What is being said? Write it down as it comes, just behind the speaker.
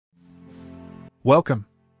Welcome!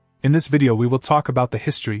 In this video we will talk about the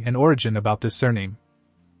history and origin about this surname.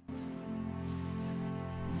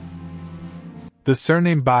 The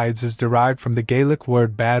surname Baides is derived from the Gaelic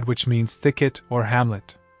word Baad, which means thicket or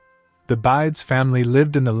hamlet. The Baides family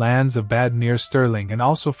lived in the lands of Baad near Stirling and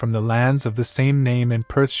also from the lands of the same name in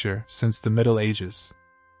Perthshire since the Middle Ages.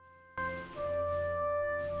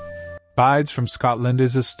 Baides from Scotland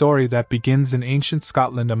is a story that begins in ancient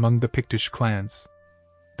Scotland among the Pictish clans.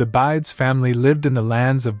 The Baides family lived in the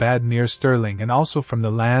lands of Baad near Stirling and also from the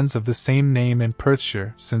lands of the same name in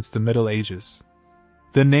Perthshire since the Middle Ages.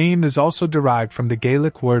 The name is also derived from the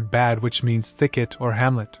Gaelic word Baad, which means thicket or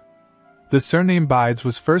hamlet. The surname Baides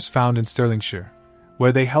was first found in Stirlingshire,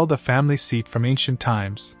 where they held a family seat from ancient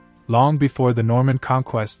times, long before the Norman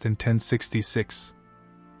Conquest in 1066.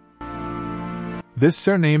 This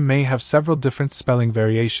surname may have several different spelling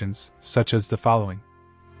variations, such as the following.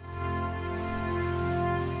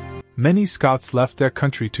 Many Scots left their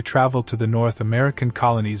country to travel to the North American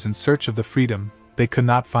colonies in search of the freedom they could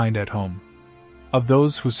not find at home. Of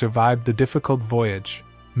those who survived the difficult voyage,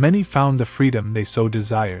 many found the freedom they so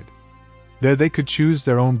desired. There they could choose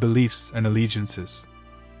their own beliefs and allegiances.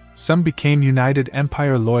 Some became United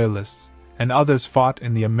Empire loyalists, and others fought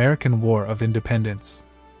in the American War of Independence.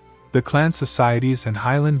 The clan societies and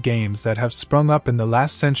Highland games that have sprung up in the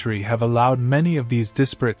last century have allowed many of these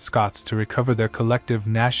disparate Scots to recover their collective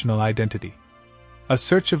national identity. A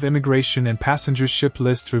search of immigration and passenger ship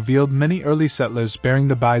lists revealed many early settlers bearing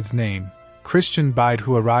the Baides name. Christian Baade,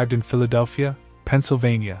 who arrived in Philadelphia,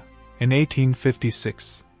 Pennsylvania, in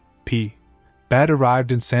 1856. P. Baad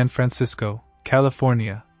arrived in San Francisco,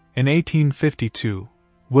 California, in 1852.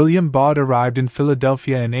 William Baad arrived in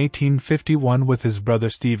Philadelphia in 1851 with his brother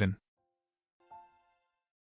Stephen.